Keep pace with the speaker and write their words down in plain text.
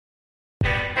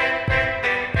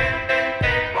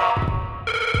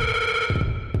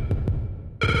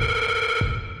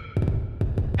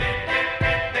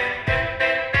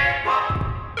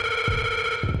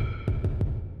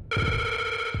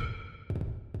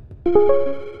I'm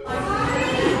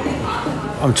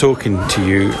talking to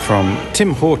you from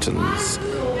Tim Hortons,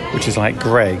 which is like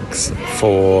Greg's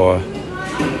for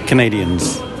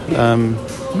Canadians.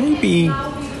 Maybe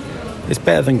it's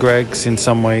better than Greg's in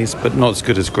some ways, but not as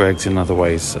good as Greg's in other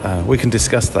ways. We can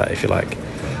discuss that if you like.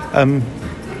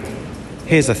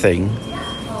 Here's the thing.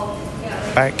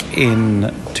 Back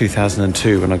in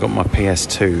 2002, when I got my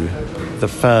PS2, the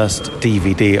first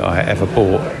DVD I ever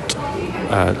bought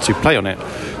to play on it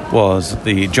was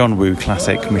the John Woo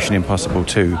classic Mission Impossible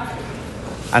 2.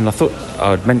 And I thought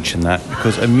I would mention that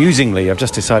because, amusingly, I've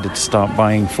just decided to start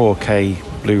buying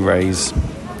 4K Blu-rays,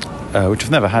 which I've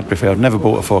never had before. I've never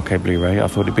bought a 4K Blu-ray. I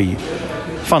thought it'd be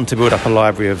fun to build up a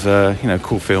library of,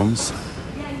 cool films.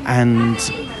 And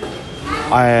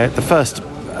the first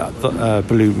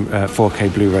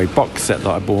 4K Blu-ray box set that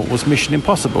I bought was Mission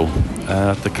Impossible,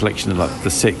 the collection of like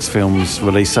the 6 films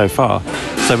released so far.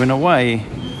 So in a way,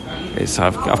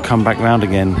 I've come back round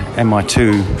again.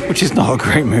 MI2, which is not a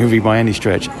great movie by any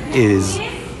stretch, was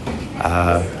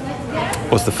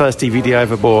the first DVD I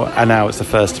ever bought, and now it's the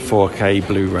first 4K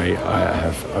Blu-ray I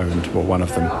have owned, or one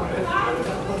of them.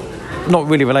 Not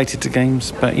really related to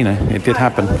games, but it did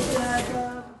happen.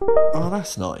 Oh,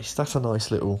 that's nice. That's a nice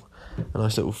little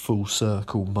full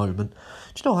circle moment.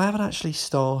 Do you know, I haven't actually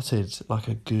started like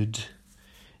a good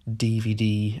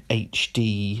DVD,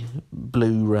 HD,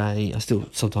 Blu-ray. I still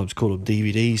sometimes call them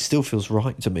DVDs. Still feels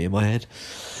right to me in my head.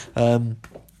 I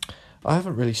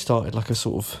haven't really started like a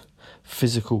sort of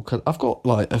physical. I've got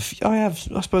like I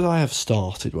suppose I have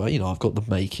started. Right, I've got the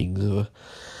makings of a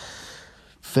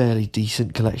fairly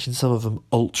decent collection. Some of them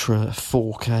ultra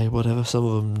 4K, whatever. Some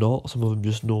of them not. Some of them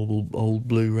just normal old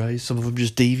Blu-rays. Some of them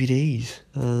just DVDs.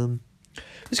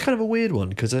 It's kind of a weird one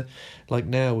because like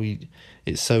now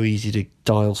it's so easy to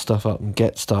dial stuff up and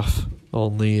get stuff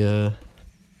on the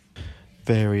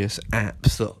various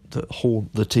apps that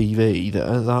haunt the TV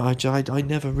that I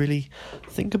never really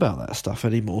think about that stuff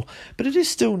anymore. But it is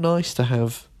still nice to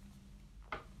have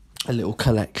a little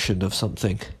collection of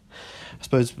something. I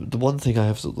suppose the one thing I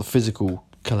have sort of the physical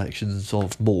collections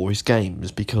of more is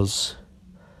games because,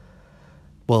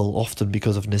 well, often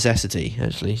because of necessity,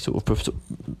 actually.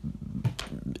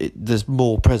 There's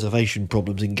more preservation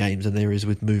problems in games than there is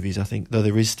with movies, I think. Though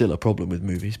there is still a problem with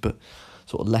movies, but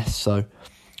sort of less so.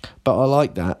 But I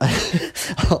like that.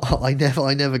 I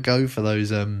never go for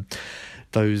those.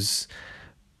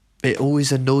 It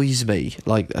always annoys me.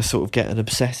 Like I sort of get an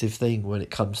obsessive thing when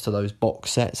it comes to those box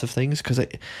sets of things because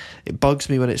it bugs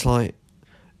me when it's like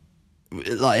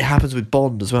it happens with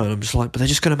Bond as well. And I'm just like, but they're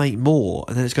just going to make more,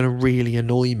 and then it's going to really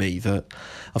annoy me that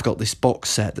I've got this box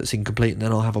set that's incomplete, and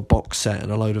then I'll have a box set and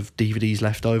a load of DVDs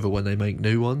left over when they make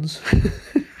new ones.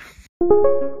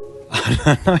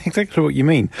 I know exactly what you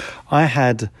mean. I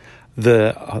had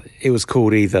it was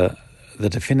called either the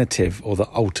Definitive or the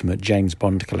Ultimate James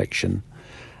Bond Collection,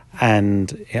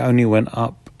 and it only went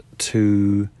up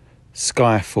to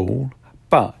Skyfall,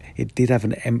 but it did have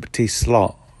an empty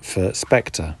slot for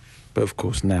Spectre. But of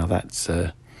course now that's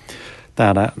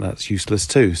useless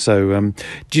too. So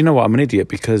do you know what? I'm an idiot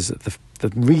because the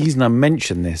reason I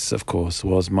mentioned this, of course,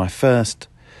 was my first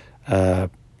DVD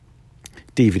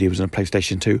was on a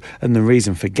PlayStation 2, and the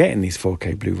reason for getting these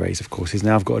 4K Blu-rays, of course, is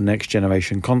now I've got a next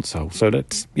generation console. So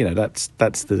that's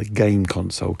the game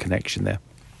console connection there.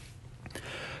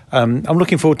 I'm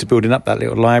looking forward to building up that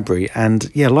little library,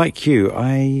 and yeah, like you,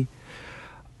 I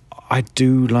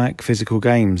do like physical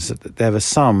games. There are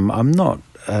some. I'm not,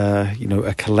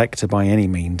 a collector by any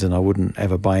means, and I wouldn't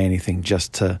ever buy anything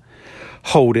just to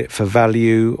hold it for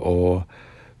value or,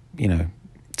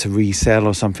 to resell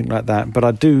or something like that. But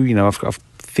I do, I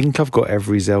think I've got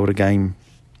every Zelda game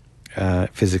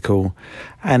physical,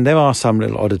 and there are some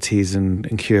little oddities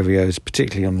and curios,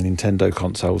 particularly on the Nintendo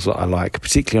consoles, that I like,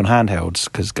 particularly on handhelds,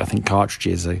 because I think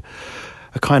cartridges are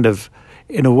kind of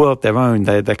in a world their own.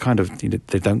 They're kind of,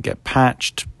 they don't get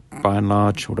patched by and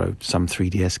large, although some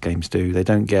 3DS games do. They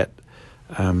don't get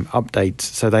updates,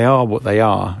 so they are what they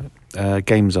are.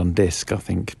 Games on disc, I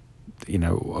think,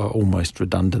 are almost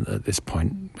redundant at this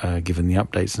point, given the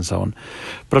updates and so on.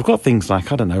 But I've got things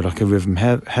like, I don't know, like a Rhythm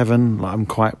Heaven. Like I'm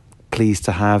quite pleased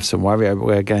to have some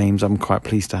WarioWare games. I'm quite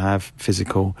pleased to have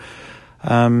physical.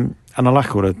 And I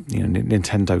like all the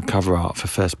Nintendo cover art for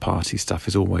first party stuff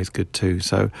is always good too.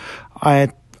 So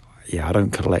I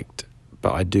don't collect,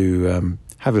 but I do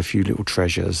have a few little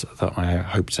treasures that I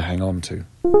hope to hang on to.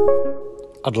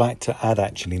 I'd like to add,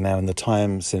 actually, now in the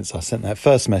time since I sent that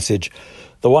first message,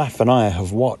 the wife and I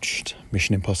have watched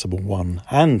Mission Impossible 1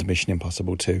 and Mission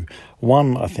Impossible 2.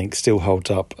 1, I think, still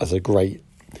holds up as a great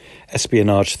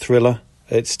espionage thriller.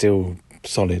 It's still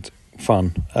solid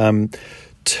fun.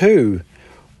 2,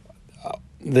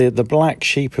 the black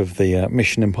sheep of the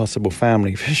Mission Impossible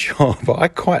family for sure, but I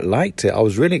quite liked it. I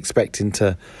was really expecting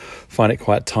to find it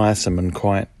quite tiresome and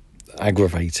quite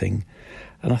aggravating,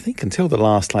 and I think until the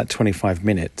last 25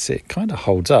 minutes it kind of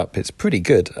holds up. It's pretty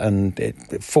good, and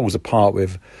it falls apart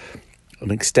with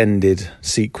an extended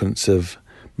sequence of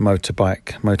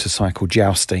motorcycle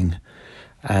jousting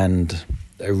and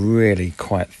a really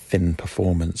quite thin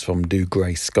performance from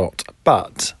Dougray Scott,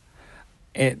 but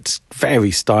it's very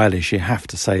stylish, you have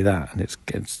to say that, and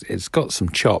it's got some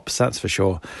chops, that's for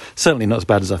sure. Certainly not as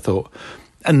bad as I thought.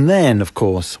 And then, of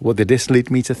course, what did this lead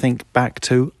me to think back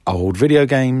to? Old video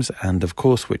games, and of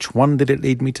course, which one did it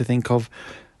lead me to think of?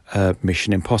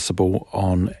 Mission Impossible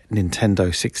on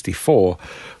Nintendo 64,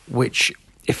 which,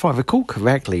 if I recall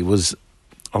correctly, was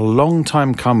a long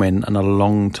time coming and a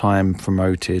long time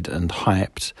promoted and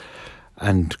hyped,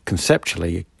 and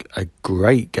conceptually a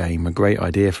great game, a great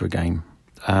idea for a game.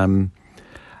 And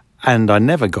I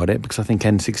never got it because I think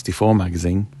N64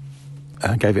 magazine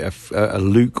gave it a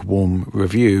lukewarm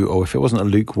review, or if it wasn't a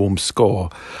lukewarm score,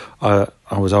 I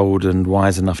was old and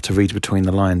wise enough to read between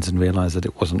the lines and realise that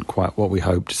it wasn't quite what we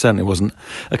hoped. It certainly wasn't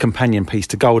a companion piece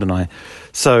to GoldenEye.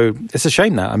 So it's a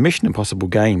shame that a Mission Impossible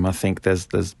game, I think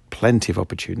there's plenty of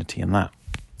opportunity in that.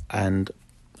 And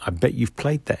I bet you've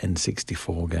played that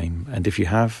N64 game. And if you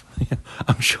have,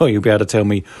 I'm sure you'll be able to tell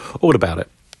me all about it.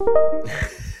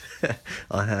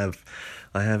 I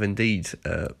have indeed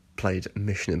played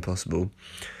Mission Impossible,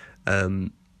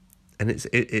 and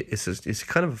it's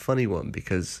kind of a funny one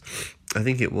because I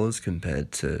think it was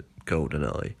compared to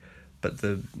GoldenEye, but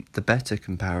the better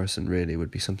comparison really would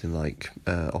be something like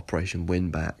Operation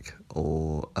Winback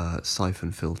or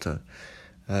Siphon Filter.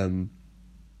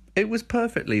 It was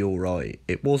perfectly all right.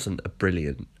 It wasn't a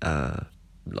brilliant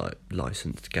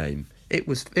licensed game. It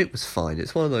was fine.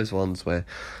 It's one of those ones where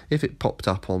if it popped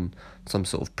up on some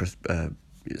sort of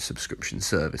subscription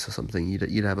service or something,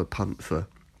 you'd have a punt for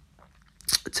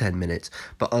 10 minutes.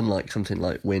 But unlike something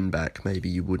like Winback, maybe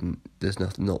you wouldn't. There's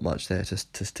not much there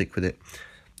to stick with it.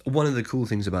 One of the cool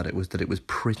things about it was that it was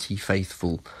pretty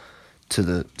faithful to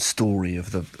the story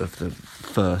of the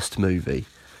first movie.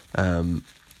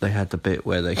 They had the bit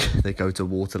where they go to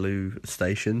Waterloo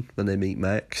Station when they meet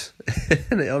Max,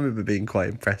 and I remember being quite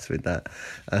impressed with that.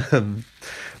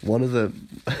 One of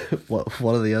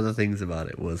the other things about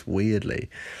it was, weirdly,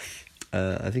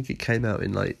 I think it came out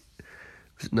in was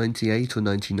it 98 or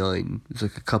 99? It was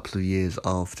a couple of years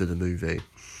after the movie,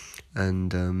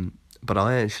 and but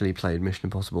I actually played Mission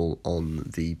Impossible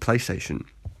on the PlayStation,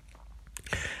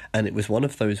 and it was one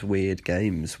of those weird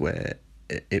games where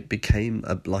it became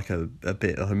a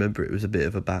bit. I remember it was a bit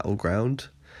of a battleground,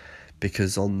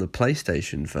 because on the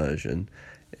PlayStation version,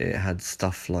 it had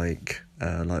stuff like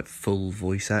full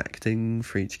voice acting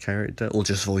for each character, or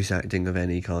just voice acting of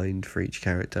any kind for each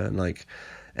character, and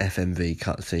FMV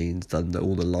cutscenes. Done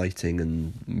all the lighting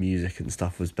and music and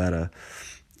stuff was better,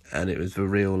 and it was a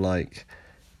real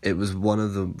It was one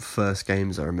of the first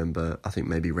games I remember. I think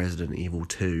maybe Resident Evil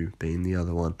 2 being the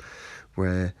other one,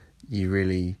 where you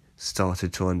really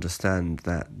started to understand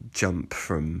that jump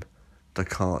from the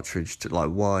cartridge to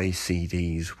why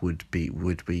CDs would be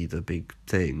the big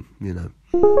thing,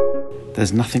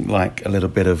 There's nothing like a little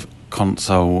bit of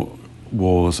console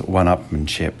wars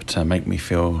one-upmanship to make me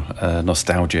feel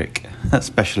nostalgic,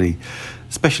 especially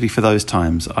for those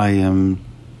times.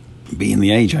 Being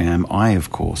the age I am, I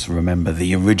of course remember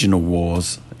the original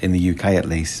wars in the UK at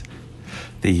least.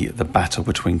 The battle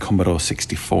between Commodore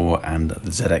 64 and the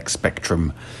ZX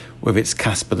Spectrum, with its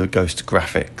Casper the Ghost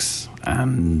graphics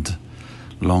and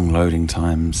long loading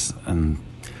times. And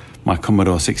my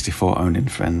Commodore 64 owning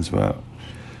friends were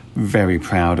very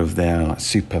proud of their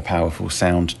super powerful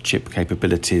sound chip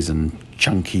capabilities and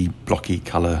chunky, blocky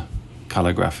colour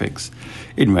graphics.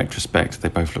 In retrospect, they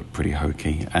both look pretty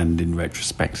hokey, and in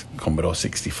retrospect, Commodore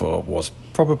 64 was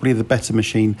probably the better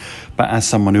machine. But as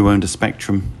someone who owned a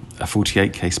Spectrum, a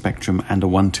 48K Spectrum and a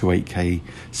 128K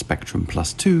Spectrum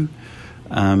Plus 2,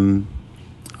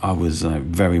 I was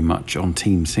very much on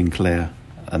Team Sinclair,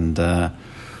 and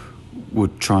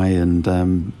would try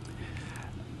and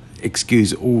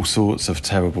excuse all sorts of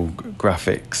terrible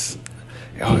graphics.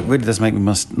 Oh, it really does make me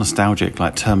nostalgic,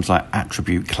 terms like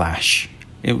attribute clash.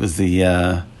 It was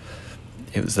the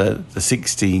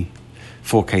 60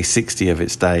 4K 60 of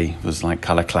its day was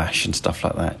color clash and stuff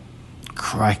like that.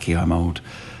 Crikey, I'm old.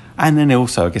 And then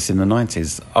also, I guess in the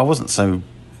 90s, I wasn't so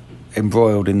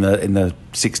embroiled in the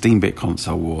 16-bit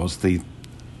console wars, the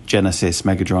Genesis,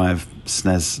 Mega Drive,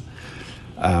 SNES.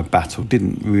 battle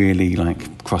didn't really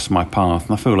like cross my path,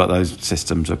 and I feel like those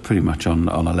systems are pretty much on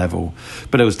a level.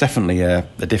 But there was definitely a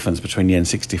difference between the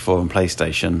N64 and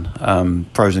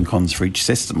PlayStation. Pros and cons for each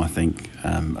system, I think,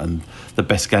 and the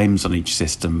best games on each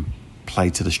system play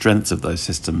to the strengths of those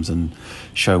systems and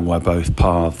show why both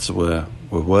paths were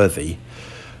worthy.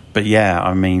 But yeah,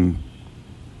 I mean,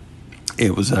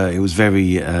 it was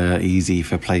very easy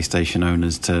for PlayStation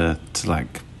owners to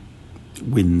like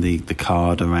win the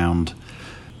card around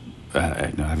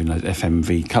having those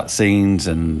FMV cutscenes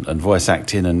and voice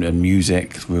acting and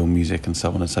music, real music, and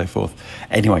so on and so forth.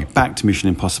 Anyway, back to Mission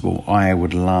Impossible. I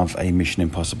would love a Mission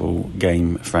Impossible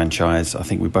game franchise. I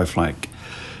think we both like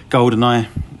GoldenEye.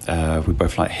 We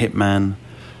both like Hitman,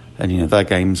 and they're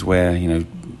games where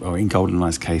or in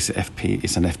GoldenEye's case,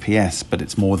 it's an FPS, but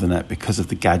it's more than that because of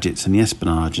the gadgets and the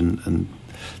espionage, and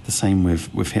the same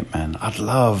with Hitman. I'd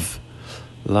love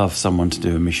someone to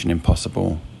do a Mission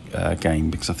Impossible game,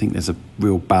 because I think there's a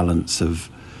real balance of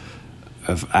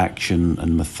action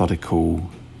and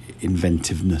methodical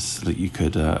inventiveness that you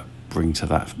could bring to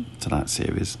that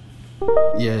series.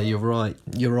 Yeah, you're right,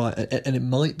 and it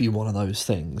might be one of those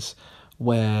things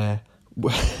where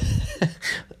you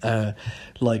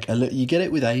get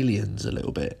it with Aliens a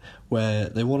little bit, where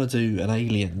they want to do an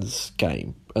Aliens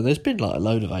game, and there's been like a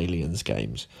load of Aliens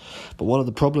games, but one of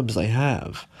the problems they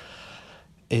have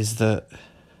is that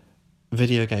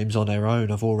video games on their own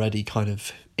have already kind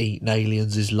of eaten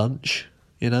Aliens' lunch.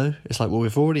 It's like, well,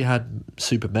 we've already had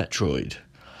Super Metroid,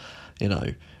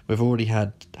 we've already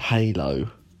had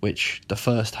Halo, which the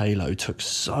first Halo took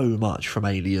so much from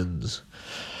Aliens.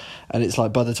 And it's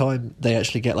like, by the time they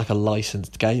actually get like a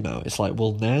licensed game out, it's like,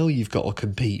 well, now you've got to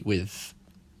compete with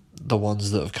the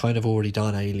ones that have kind of already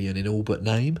done Alien in all but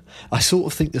name. I sort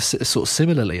of think this sort of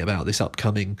similarly about this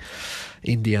upcoming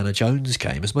Indiana Jones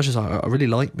game. As much as I really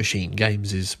like Machine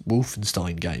Games'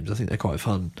 Wolfenstein games, I think they're quite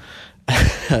fun.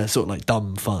 Sort of like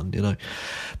dumb fun,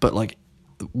 But like,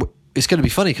 it's going to be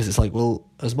funny because it's like, well,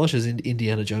 as much as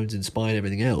Indiana Jones inspired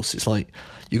everything else, it's like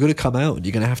you're going to come out and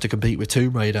you're going to have to compete with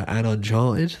Tomb Raider and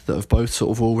Uncharted that have both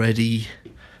sort of already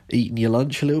eaten your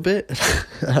lunch a little bit.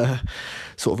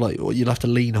 Sort of like, you'll have to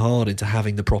lean hard into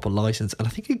having the proper license. And I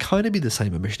think it'd kind of be the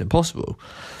same with Mission Impossible,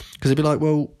 because it'd be like,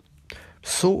 well,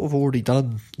 sort of already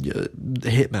done the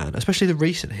Hitman, especially the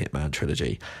recent Hitman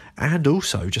trilogy, and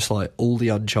also just like all the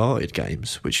Uncharted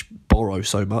games, which borrow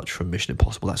so much from Mission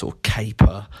Impossible, that sort of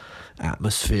caper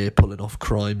atmosphere, pulling off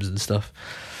crimes and stuff,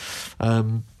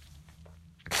 and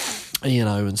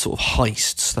sort of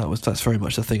heists. That's very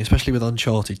much the thing, especially with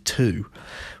Uncharted 2,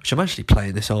 which I'm actually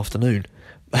playing this afternoon.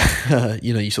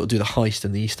 You sort of do the heist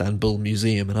in the Istanbul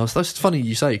Museum, and that's funny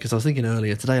you say, because I was thinking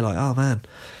earlier today, like, oh man,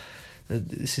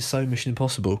 this is so Mission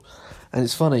Impossible. And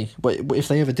it's funny, but if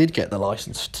they ever did get the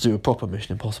license to do a proper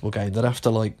Mission Impossible game, they'd have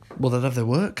to they'd have their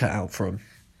work cut out for them.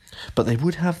 But they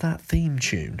would have that theme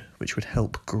tune, which would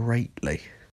help greatly.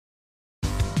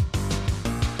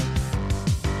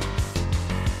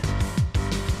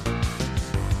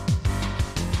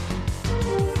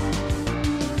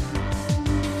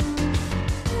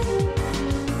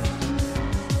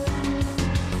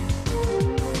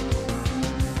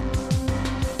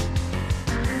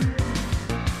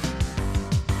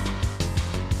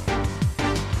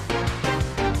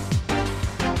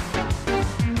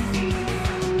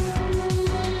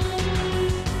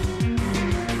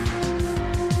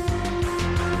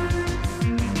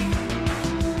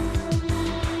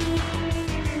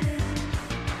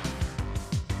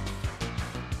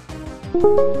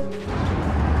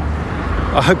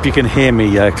 I hope you can hear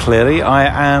me clearly.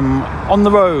 I am on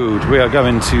the road. We are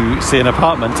going to see an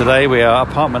apartment today. We are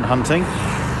apartment hunting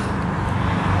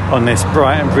on this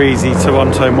bright and breezy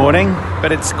Toronto morning,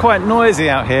 but it's quite noisy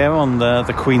out here on the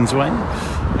Queensway.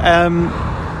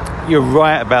 You're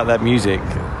right about that music.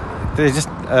 There's just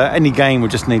any game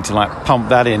would just need to pump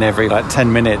that in every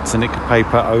 10 minutes, and it could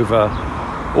paper over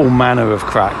all manner of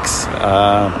cracks.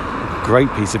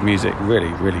 Great piece of music,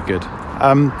 really, really good.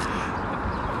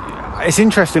 It's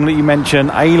interesting that you mention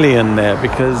Alien there,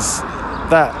 because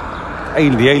the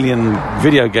Alien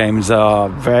video games are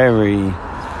very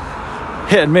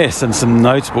hit and miss, and some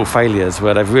notable failures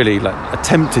where they've really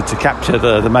attempted to capture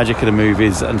the magic of the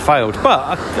movies and failed.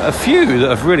 But a few that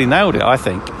have really nailed it, I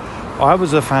think. I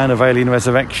was a fan of Alien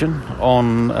Resurrection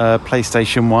on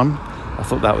PlayStation 1. I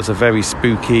thought that was a very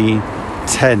spooky,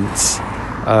 tense,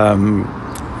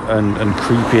 and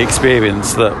creepy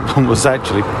experience that was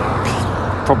actually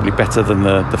probably better than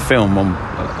the film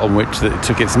on which it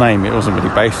took its name. It wasn't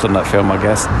really based on that film, I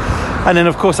guess. And then,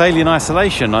 of course, Alien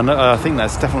Isolation, I think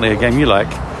that's definitely a game you like,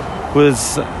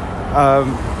 was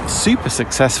super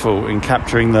successful in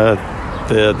capturing the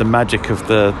the magic of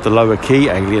the lower key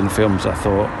Alien films, I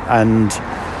thought, and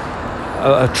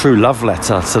a true love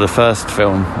letter to the first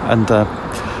film, and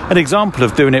an example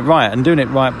of doing it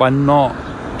right by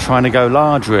not trying to go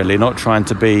large, really, not trying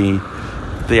to be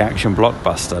the action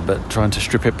blockbuster, but trying to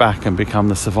strip it back and become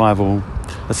a survival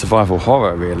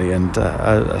horror, really. And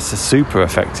it's a super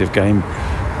effective game.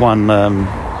 One,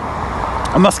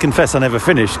 I must confess, I never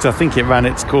finished because I think it ran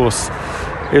its course.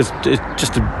 It's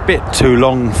just a bit too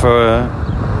long for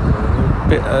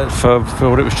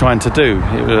what it was trying to do.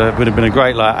 It would have been a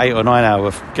great 8 or 9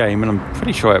 hour game, and I'm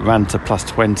pretty sure it ran to plus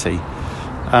 20.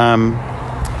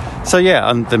 So yeah,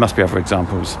 and there must be other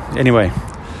examples. Anyway,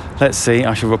 let's see.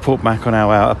 I shall report back on how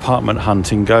our apartment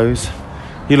hunting goes.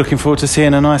 You looking forward to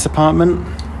seeing a nice apartment?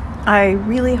 I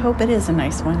really hope it is a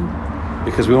nice one.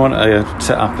 Because we want to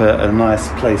set up a nice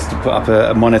place to put up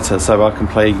a monitor so I can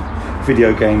play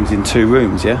video games in 2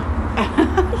 rooms, yeah?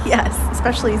 Yes,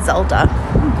 especially Zelda.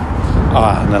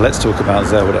 Now let's talk about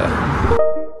Zelda.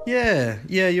 Yeah,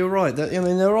 you're right. I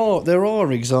mean, there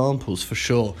are examples for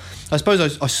sure. I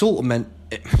suppose I sort of meant,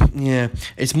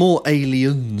 it's more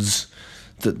Aliens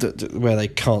that where they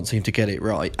can't seem to get it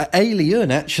right. Alien,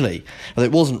 actually,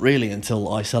 it wasn't really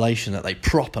until Isolation that they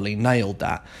properly nailed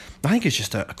that. I think it's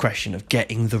just a question of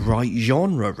getting the right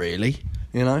genre, really.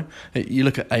 You know, you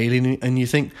look at Alien and you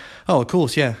think, oh, of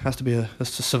course, yeah, that's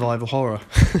a survival horror.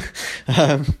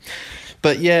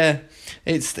 But yeah,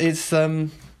 it's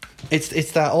that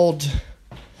odd,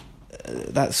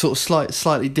 that sort of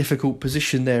slightly difficult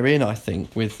position they're in, I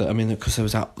think, with, because there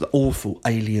was that awful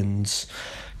Aliens,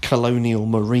 colonial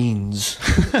marines.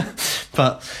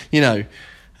 But,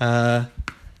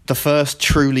 the first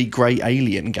truly great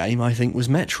Alien game, I think, was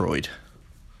Metroid.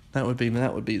 That would be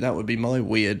my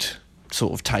weird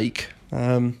sort of take.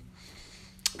 But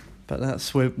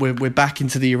that's we're back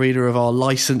into the arena of our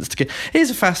licensed game. Here's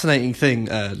a fascinating thing,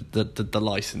 the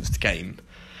licensed game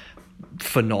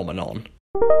phenomenon.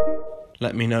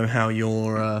 Let me know how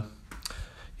your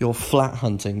flat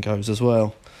hunting goes as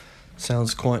well.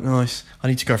 Sounds quite nice. I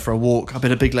need to go for a walk. I've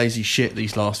been a big lazy shit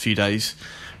these last few days,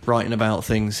 writing about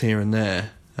things here and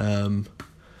there.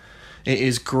 It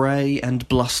is grey and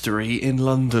blustery in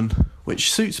London,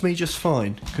 which suits me just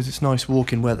fine because it's nice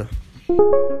walking weather.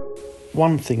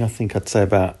 One thing I think I'd say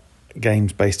about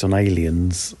games based on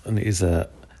aliens, and it is an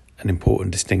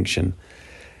important distinction,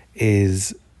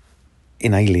 is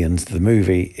in Aliens, the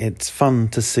movie, it's fun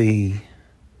to see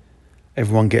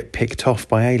everyone get picked off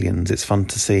by aliens. It's fun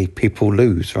to see people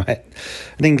lose, right?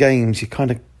 And in games, you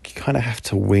kind of have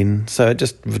to win. So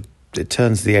it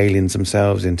turns the aliens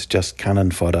themselves into just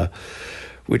cannon fodder,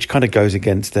 which kind of goes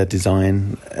against their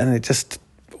design. And it just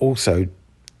also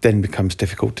then becomes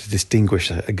difficult to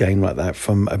distinguish a game like that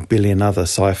from a billion other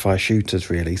sci-fi shooters,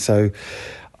 really. So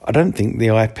I don't think the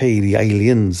IP, the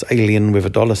Aliens, Alien with a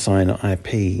 $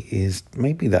 IP, is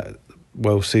maybe that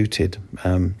well suited.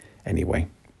 Anyway,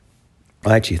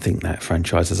 I actually think that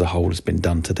franchise as a whole has been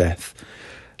done to death.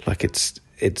 Like there's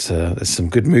some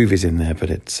good movies in there,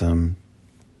 but it's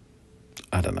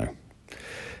I don't know.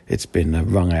 It's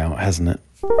been wrung out, hasn't it?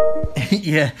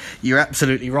 Yeah, you're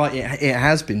absolutely right. It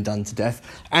has been done to death,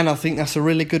 and I think that's a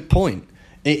really good point.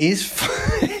 It is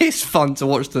it's fun to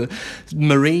watch the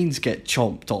Marines get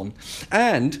chomped on,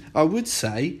 and I would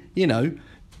say,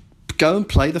 go and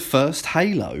play the first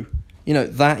Halo.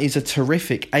 That is a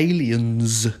terrific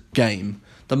Aliens game.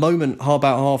 The moment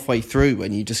about halfway through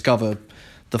when you discover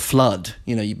the Flood,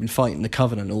 you've been fighting the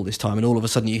Covenant all this time, and all of a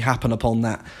sudden you happen upon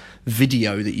that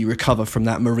video that you recover from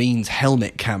that Marine's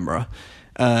helmet camera,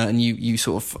 and you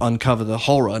sort of uncover the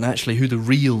horror and actually who the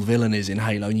real villain is in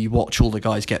Halo, and you watch all the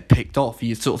guys get picked off.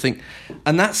 You sort of think,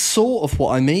 and that's sort of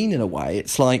what I mean in a way.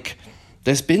 It's like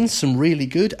there's been some really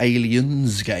good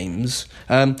Aliens games.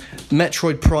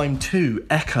 Metroid Prime 2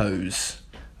 Echoes,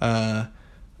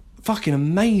 fucking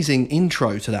amazing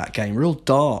intro to that game, real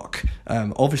dark,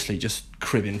 obviously just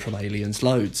cribbing from Aliens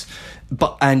loads,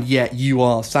 and yet you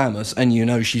are Samus and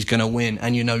she's going to win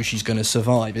and she's going to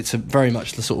survive. It's very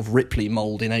much the sort of Ripley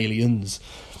mould in Aliens.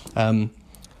 But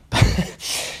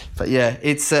yeah,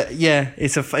 it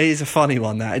is a funny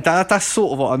one. That's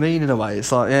sort of what I mean in a way.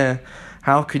 It's like, yeah,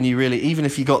 how can you really, even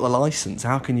if you got the license,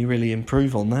 how can you really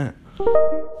improve on that?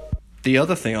 The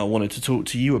other thing I wanted to talk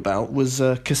to you about was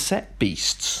Cassette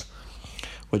Beasts,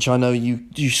 which I know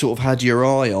you sort of had your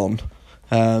eye on,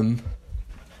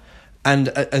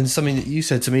 and something that you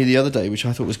said to me the other day, which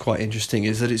I thought was quite interesting,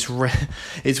 is that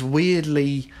it's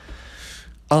weirdly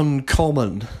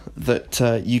uncommon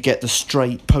that you get the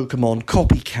straight Pokemon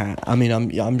copycat. I mean,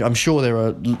 I'm sure there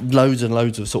are loads and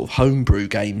loads of sort of homebrew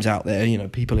games out there, you know,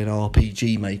 people in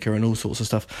RPG Maker and all sorts of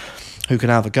stuff who can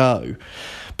have a go.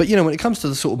 But, you know, when it comes to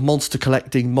the sort of monster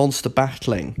collecting, monster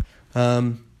battling,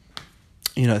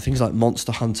 you know, things like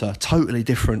Monster Hunter, totally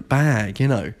different bag, you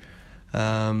know.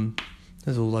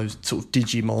 There's all those sort of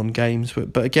Digimon games,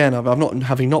 but again, I've not,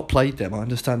 having not played them, I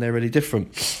understand they're really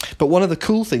different. But one of the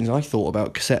cool things I thought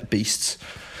about Cassette Beasts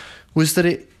was that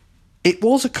it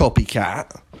was a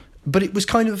copycat, but it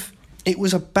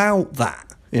was about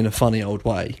that in a funny old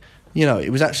way. You know, it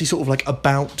was actually sort of like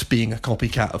about being a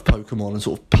copycat of Pokemon and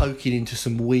sort of poking into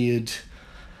some weird,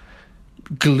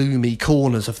 gloomy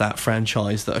corners of that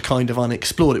franchise that are kind of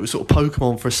unexplored. It was sort of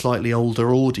Pokemon for a slightly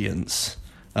older audience.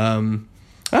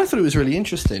 I thought it was really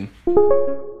interesting.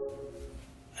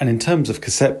 And in terms of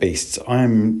Cassette Beasts,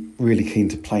 I'm really keen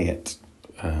to play it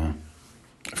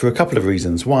for a couple of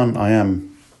reasons. One, I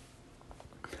am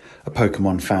a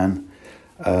Pokemon fan.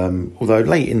 Although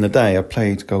late in the day, I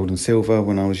played Gold and Silver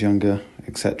when I was younger,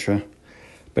 etc.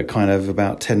 But kind of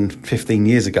about 10, 15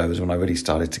 years ago was when I really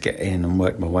started to get in and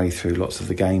work my way through lots of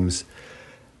the games.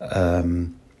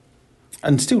 And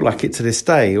still like it to this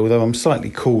day, although I'm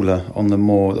slightly cooler on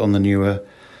the newer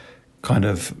kind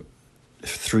of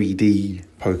 3D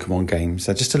Pokemon games.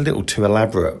 They're just a little too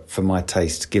elaborate for my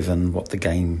taste, given what the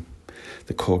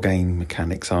core game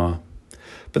mechanics are.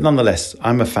 But nonetheless,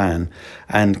 I'm a fan,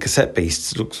 and Cassette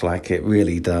Beasts looks like it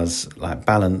really does like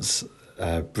balance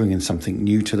bringing something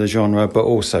new to the genre, but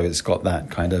also it's got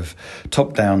that kind of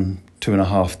top-down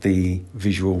 2.5D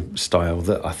visual style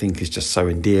that I think is just so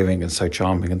endearing and so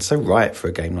charming and so right for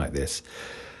a game like this.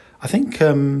 I think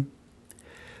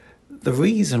the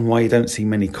reason why you don't see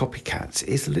many copycats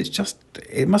is that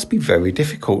it must be very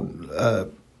difficult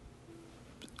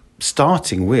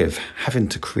starting with having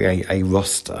to create a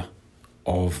roster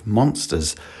of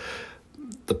monsters.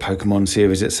 The Pokemon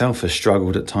series itself has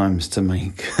struggled at times to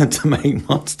make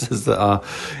monsters that are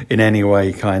in any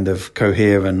way kind of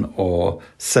coherent or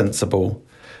sensible.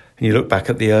 And you look back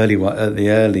at the early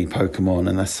Pokemon,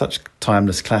 and they're such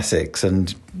timeless classics.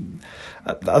 And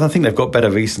I don't think they've got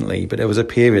better recently, but there was a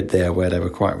period there where they were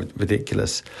quite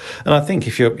ridiculous. And I think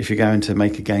if you're going to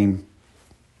make a game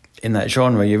in that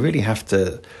genre, you really have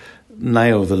to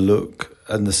nail the look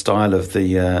and the style of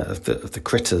the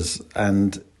critters.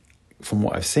 And from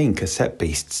what I've seen, Cassette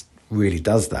Beasts really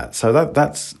does that. So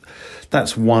that's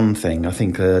one thing. I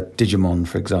think Digimon,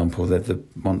 for example, the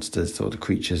monsters or the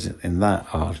creatures in that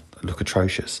look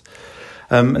atrocious.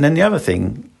 And then the other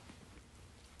thing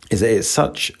is that it's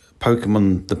such the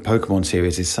Pokemon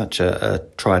series is such a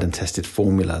tried and tested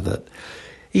formula that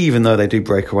even though they do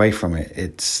break away from it,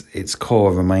 its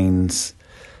core remains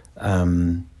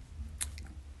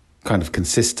kind of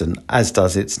consistent, as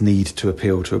does its need to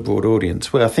appeal to a broad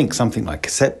audience. Where I think something like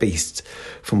Cassette Beasts,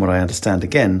 from what I understand,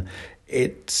 again,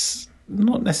 it's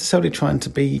not necessarily trying to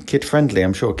be kid friendly.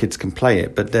 I'm sure kids can play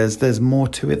it, but there's more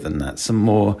to it than that. Some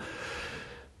more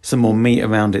meat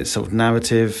around its sort of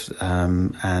narrative,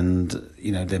 and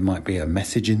you know, there might be a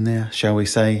message in there, shall we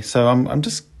say? So I'm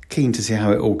just keen to see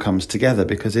how it all comes together,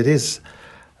 because it is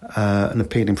an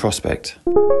appealing prospect.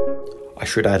 I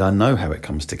should add, I know how it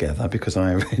comes together because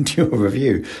I read your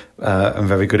review, and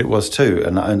very good it was too,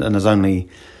 and has only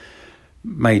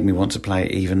made me want to play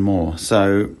it even more.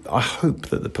 So I hope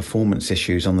that the performance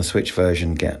issues on the Switch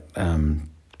version get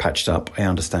patched up. I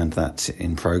understand that's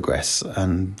in progress,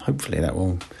 and hopefully that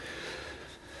will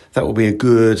be a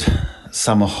good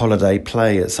summer holiday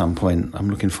play at some point. I'm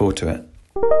looking forward to it.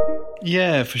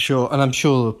 Yeah, for sure, and I'm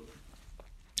sure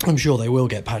they will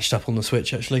get patched up on the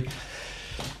Switch, actually.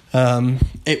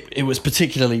 It was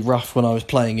particularly rough when I was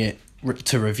playing it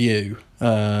to review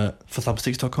for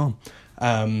thumbsticks.com.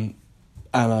 I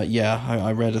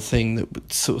read a thing that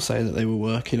would sort of say that they were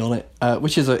working on it,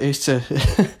 which is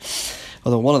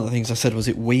although one of the things I said was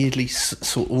it weirdly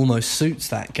sort of almost suits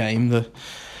that game,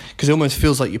 because it almost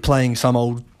feels like you're playing some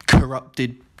old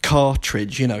corrupted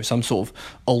cartridge, you know, some sort of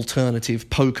alternative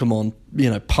Pokemon, you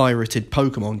know, pirated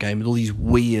Pokemon game with all these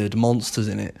weird monsters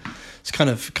in it. It's kind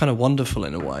of wonderful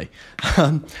in a way.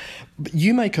 But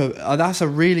you make that's a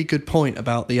really good point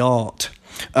about the art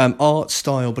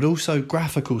style, but also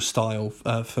graphical style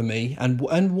for me. And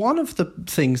one of the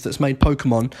things that's made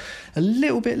Pokemon a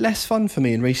little bit less fun for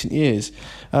me in recent years,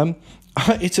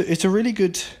 it's a really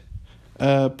good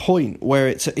point where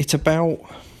it's about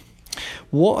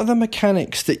what are the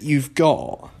mechanics that you've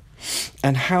got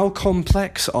and how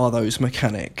complex are those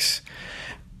mechanics.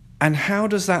 And how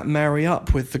does that marry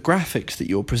up with the graphics that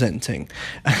you're presenting?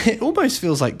 It almost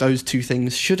feels like those two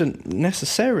things shouldn't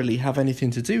necessarily have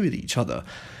anything to do with each other.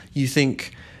 You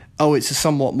think, oh, it's a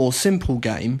somewhat more simple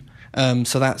game,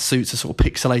 so that suits a sort of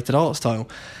pixelated art style.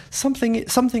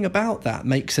 Something about that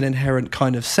makes an inherent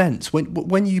kind of sense.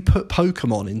 When you put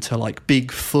Pokemon into like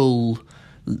big, full,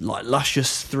 like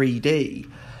luscious 3D,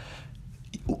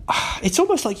 it's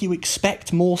almost like you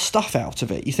expect more stuff out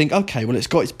of it. You think, okay, well, it's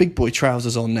got its big boy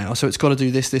trousers on now, so it's got to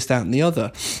do this, that, and the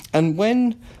other. And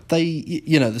when they,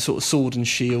 the sort of Sword and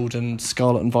Shield and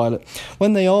Scarlet and Violet,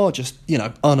 when they are just,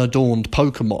 unadorned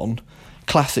Pokemon,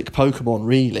 classic Pokemon,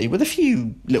 really, with a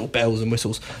few little bells and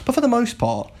whistles, but for the most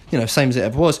part, same as it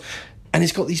ever was, and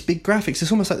it's got these big graphics,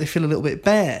 it's almost like they feel a little bit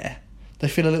bare. They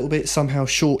feel a little bit somehow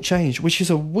shortchanged, which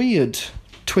is a weird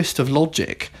twist of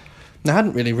logic. Now, I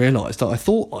hadn't really realised that I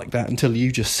thought like that until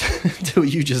you just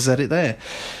said it there.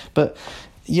 But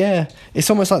yeah, it's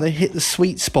almost like they hit the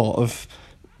sweet spot of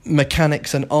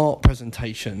mechanics and art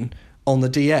presentation on the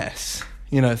DS.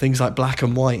 Things like Black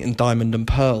and White and Diamond and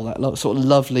Pearl, that sort of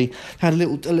lovely, had a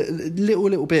little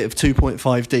bit of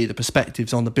 2.5D, the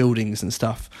perspectives on the buildings and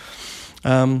stuff.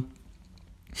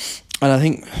 And I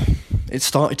think it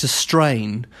started to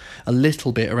strain a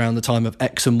little bit around the time of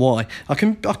X and Y. I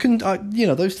can, those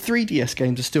 3DS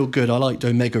games are still good. I liked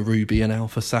Omega Ruby and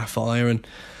Alpha Sapphire, and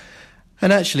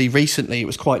actually recently it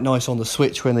was quite nice on the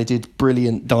Switch when they did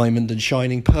Brilliant Diamond and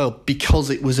Shining Pearl,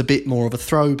 because it was a bit more of a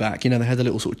throwback. They had the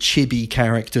little sort of chibi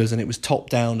characters and it was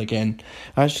top down again.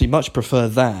 I actually much prefer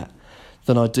that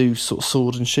than I do sort of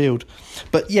Sword and Shield.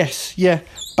 But yes,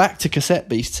 back to Cassette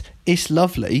Beasts. It's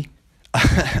lovely.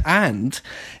 And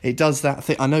it does that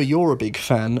thing. I know you're a big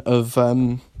fan of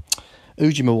Ujima,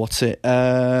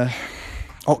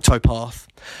 Octopath.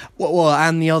 Well,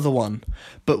 and the other one.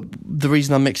 But the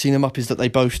reason I'm mixing them up is that they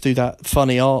both do that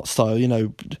funny art style,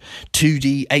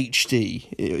 2D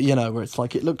HD, where it's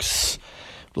like it looks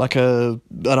like an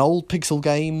old pixel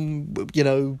game,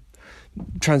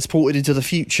 transported into the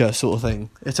future sort of thing.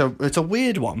 It's a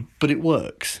weird one, but it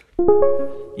works.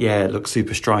 Yeah, it looks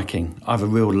super striking. I have a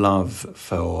real love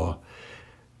for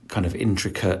kind of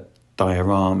intricate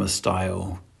diorama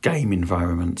style game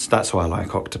environments. That's why I like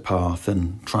Octopath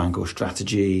and Triangle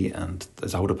Strategy and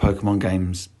those older Pokemon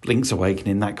games, Link's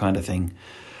Awakening, that kind of thing.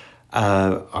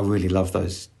 I really love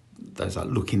those like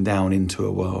looking down into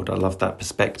a world. I love that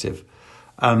perspective.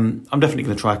 I'm definitely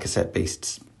going to try Cassette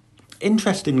Beasts.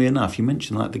 Interestingly enough, you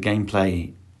mentioned like the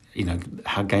gameplay,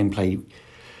 how gameplay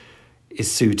is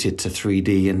suited to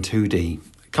 3D and 2D.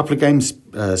 A couple of games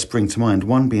spring to mind,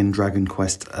 one being Dragon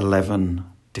Quest XI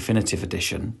Definitive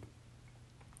Edition,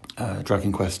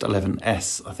 Dragon Quest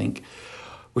XI's, I think,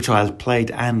 which I played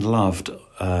and loved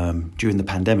during the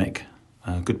pandemic.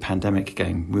 A good pandemic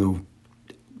game, real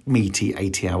meaty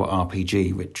 80-hour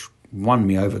RPG, which won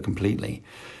me over completely.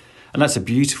 And that's a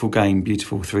beautiful game,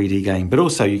 beautiful 3D game. But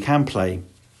also you can play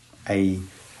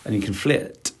and you can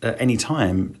flit at any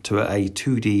time to a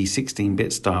 2D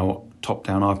 16-bit style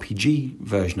top-down RPG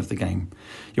version of the game.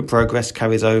 Your progress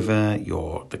carries over,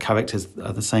 the characters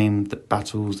are the same, the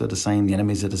battles are the same, the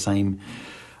enemies are the same.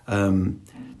 The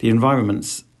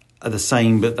environments are the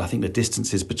same, but I think the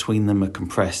distances between them are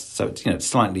compressed. So it's,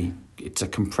 it's a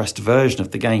compressed version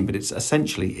of the game, but it's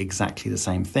essentially exactly the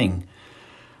same thing.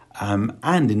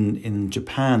 And in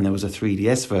Japan, there was a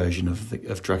 3DS version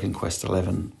of Dragon Quest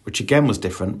XI, which again was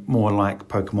different, more like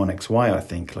Pokemon XY, I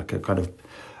think, like a kind of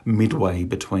midway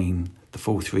between the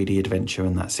full 3D adventure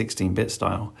and that 16-bit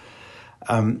style.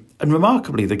 And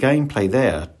remarkably, the gameplay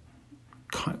there,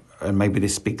 and maybe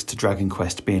this speaks to Dragon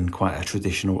Quest being quite a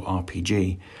traditional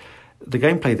RPG, the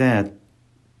gameplay there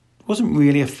wasn't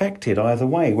really affected either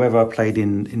way. Whether I played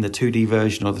in the 2D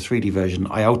version or the 3D version,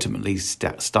 I ultimately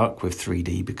stuck with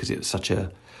 3D because it was such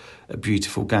a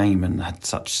beautiful game and had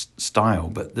such style.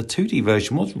 But the 2D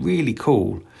version was really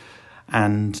cool,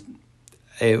 and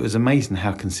it was amazing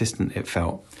how consistent it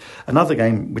felt. Another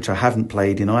game which I haven't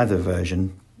played in either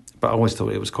version, but I always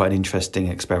thought it was quite an interesting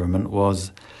experiment,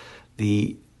 was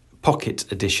the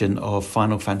Pocket Edition of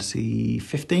Final Fantasy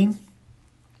 15.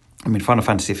 I mean, Final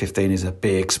Fantasy 15 is a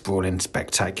big, sprawling,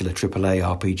 spectacular AAA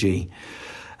RPG.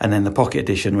 And then the Pocket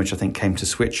Edition, which I think came to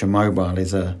Switch and mobile,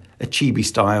 is a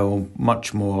chibi-style,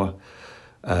 much more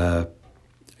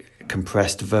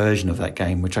compressed version of that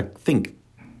game, which I think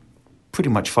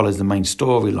pretty much follows the main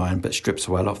storyline but strips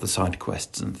away a lot of the side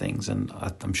quests and things. And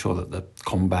I'm sure that the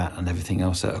combat and everything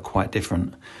else are quite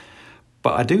different.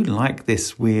 But I do like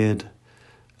this weird...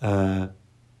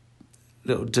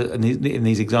 in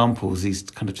these examples, these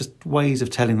kind of just ways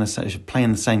of playing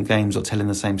the same games or telling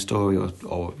the same story,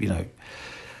 or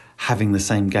having the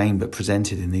same game but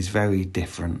presented in these very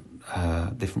different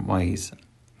ways.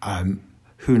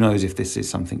 Who knows if this is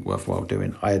something worthwhile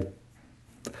doing? I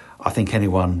think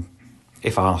anyone,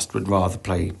 if asked, would rather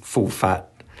play full fat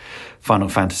Final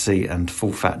Fantasy and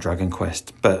full fat Dragon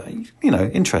Quest. But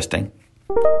interesting.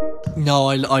 No,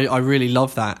 I really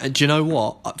love that. And do you know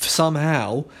what?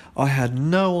 Somehow I had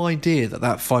no idea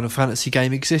that Final Fantasy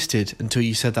game existed until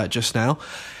you said that just now.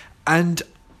 And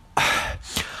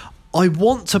I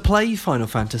want to play Final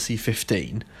Fantasy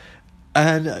 15.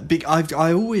 And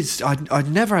I'd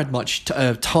never had much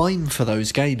time for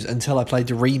those games until I played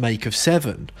the remake of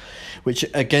 7, which,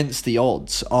 against the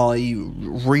odds, I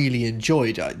really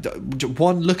enjoyed.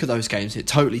 One look at those games, it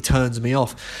totally turns me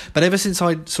off. But ever since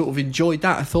I sort of enjoyed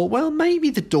that, I thought, well, maybe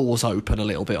the door's open a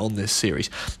little bit on this series.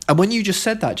 And when you just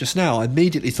said that just now, I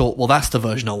immediately thought, well, that's the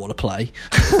version I want to play.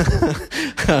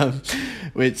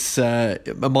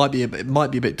 It might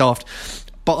be a bit daft,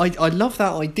 but I love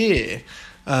that idea.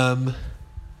 That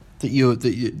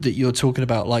you're talking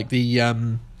about, like the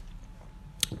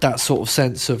that sort of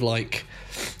sense of like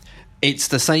it's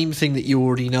the same thing that you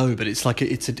already know, but it's like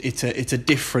it's a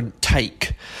different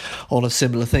take on a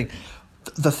similar thing.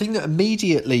 The thing that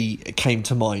immediately came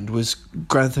to mind was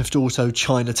Grand Theft Auto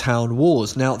Chinatown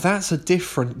Wars. Now that's a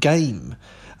different game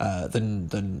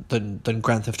than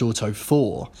Grand Theft Auto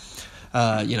 4.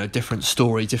 Different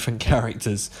story, different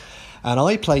characters, and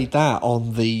I played that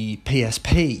on the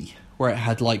PSP, where it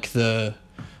had like the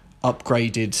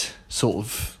upgraded sort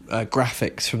of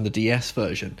graphics from the DS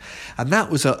version. And that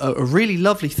was a really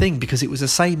lovely thing because it was the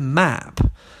same map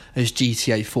as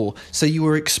GTA 4. So you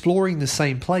were exploring the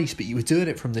same place, but you were doing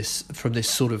it from this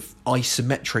sort of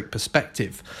isometric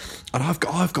perspective. And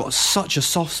I've got such a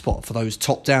soft spot for those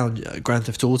top-down Grand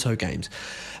Theft Auto games.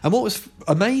 And what was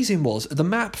amazing was the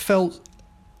map felt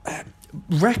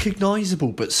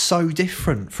recognisable but so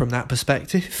different from that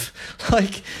perspective.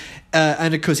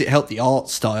 And of course it helped the art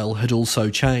style had also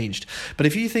changed. But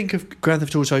if you think of Grand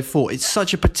Theft Auto 4, it's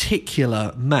such a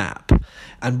particular map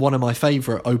and one of my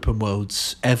favourite open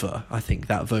worlds ever, I think,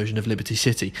 that version of Liberty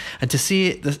City. And to see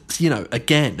it,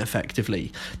 again,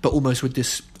 effectively, but almost with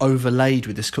this overlaid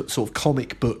with this sort of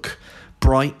comic book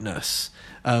brightness,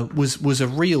 was a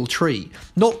real treat.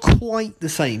 Not quite the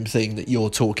same thing that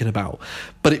you're talking about,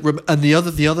 but the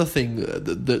other thing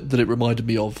that it reminded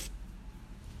me of,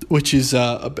 which is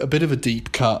a bit of a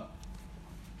deep cut,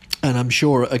 and I'm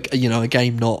sure a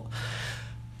game not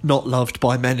loved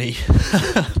by many,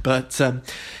 but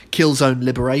Killzone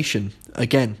Liberation,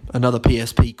 again another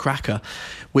PSP cracker,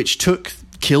 which took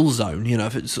Killzone,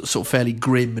 it's sort of fairly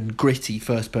grim and gritty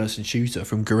first-person shooter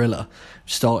from Guerrilla,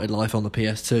 started life on the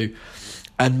PS2,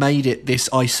 and made it this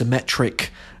isometric.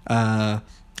 It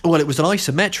was an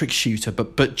isometric shooter,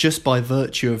 but just by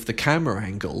virtue of the camera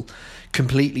angle,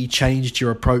 completely changed your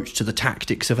approach to the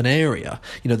tactics of an area.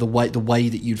 The way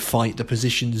that you'd fight, the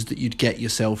positions that you'd get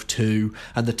yourself to,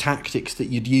 and the tactics that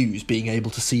you'd use, being able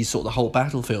to see sort of the whole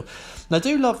battlefield. And I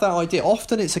do love that idea.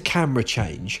 Often it's a camera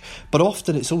change, but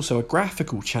often it's also a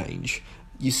graphical change.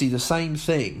 You see the same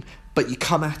thing, but you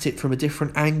come at it from a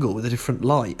different angle with a different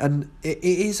light, and it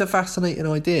is a fascinating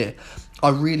idea. I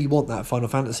really want that Final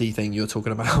Fantasy thing you're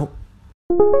talking about.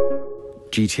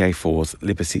 GTA 4's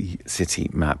Liberty City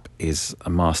map is a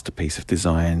masterpiece of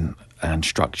design and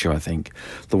structure, I think.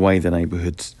 The way the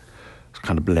neighbourhoods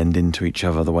kind of blend into each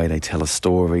other, the way they tell a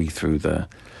story through the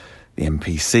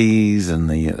NPCs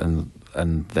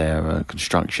and their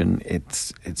construction,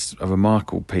 it's a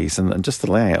remarkable piece. And just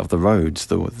the layout of the roads,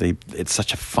 it's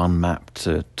such a fun map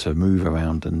to move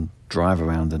around and drive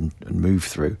around and move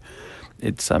through.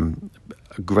 It's a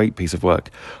great piece of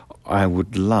work. I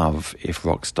would love if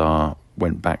Rockstar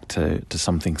went back to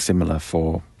something similar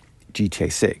for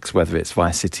GTA 6, whether it's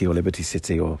Vice City or Liberty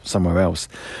City or somewhere else,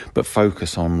 but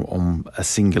focus on a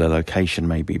singular location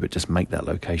maybe, but just make that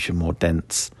location more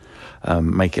dense,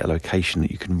 make it a location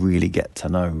that you can really get to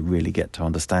know, really get to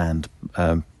understand,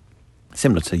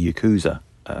 similar to Yakuza,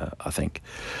 I think.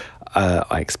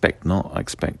 I expect not. I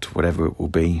expect whatever it will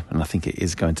be, and I think it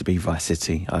is going to be Vice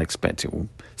City. I expect it will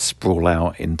sprawl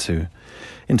out into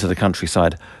the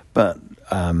countryside, but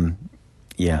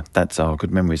that's our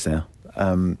good memories there.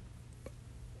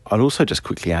 I'll also just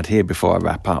quickly add here before I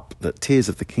wrap up that Tears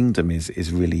of the Kingdom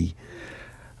is really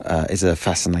is a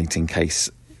fascinating case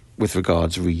with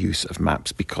regards reuse of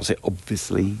maps, because it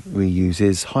obviously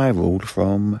reuses Hyrule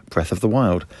from Breath of the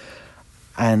Wild.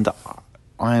 And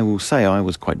I will say I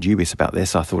was quite dubious about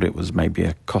this. I thought it was maybe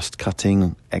a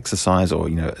cost-cutting exercise, or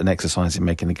an exercise in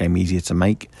making the game easier to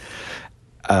make.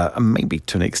 And maybe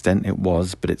to an extent it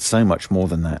was, but it's so much more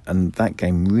than that. And that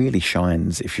game really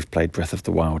shines if you've played Breath of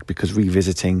the Wild, because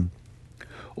revisiting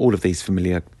all of these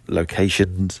familiar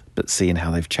locations, but seeing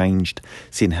how they've changed,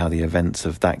 seeing how the events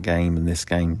of that game and this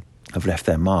game have left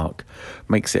their mark,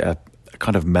 makes it a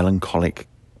kind of melancholic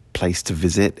place to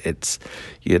visit.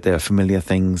 There are familiar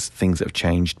things that have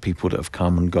changed, people that have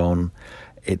come and gone.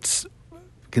 It's,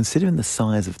 considering the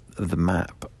size of the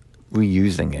map,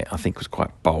 reusing it, I think, was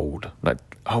quite bold. Like,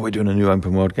 we're doing a new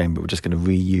open world game, but we're just going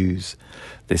to reuse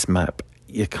this map.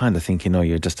 You're kind of thinking,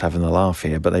 you're just having a laugh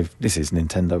here, but this is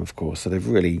Nintendo, of course, so they've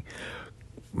really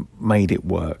made it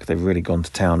work. They've really gone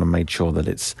to town and made sure that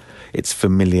it's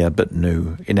familiar but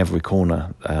new in every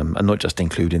corner, and not just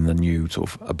including the new sort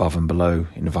of above and below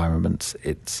environments.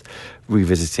 It's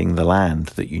revisiting the land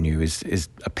that you knew is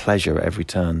a pleasure at every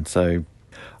turn. So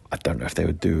I don't know if they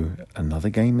would do another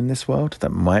game in this world.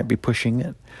 That might be pushing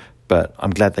it, but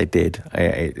I'm glad they did.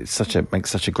 It makes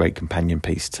such a great companion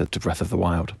piece to Breath of the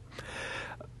Wild.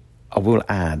 I will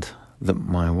add that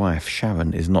my wife,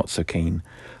 Sharon, is not so keen,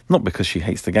 not because she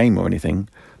hates the game or anything,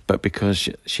 but because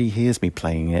she hears me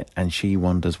playing it and she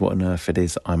wonders what on earth it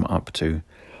is I'm up to.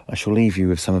 I shall leave you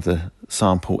with some of the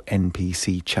sample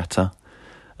NPC chatter,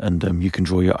 and you can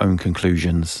draw your own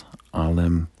conclusions.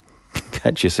 I'll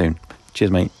catch you soon.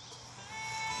 Cheers, mate.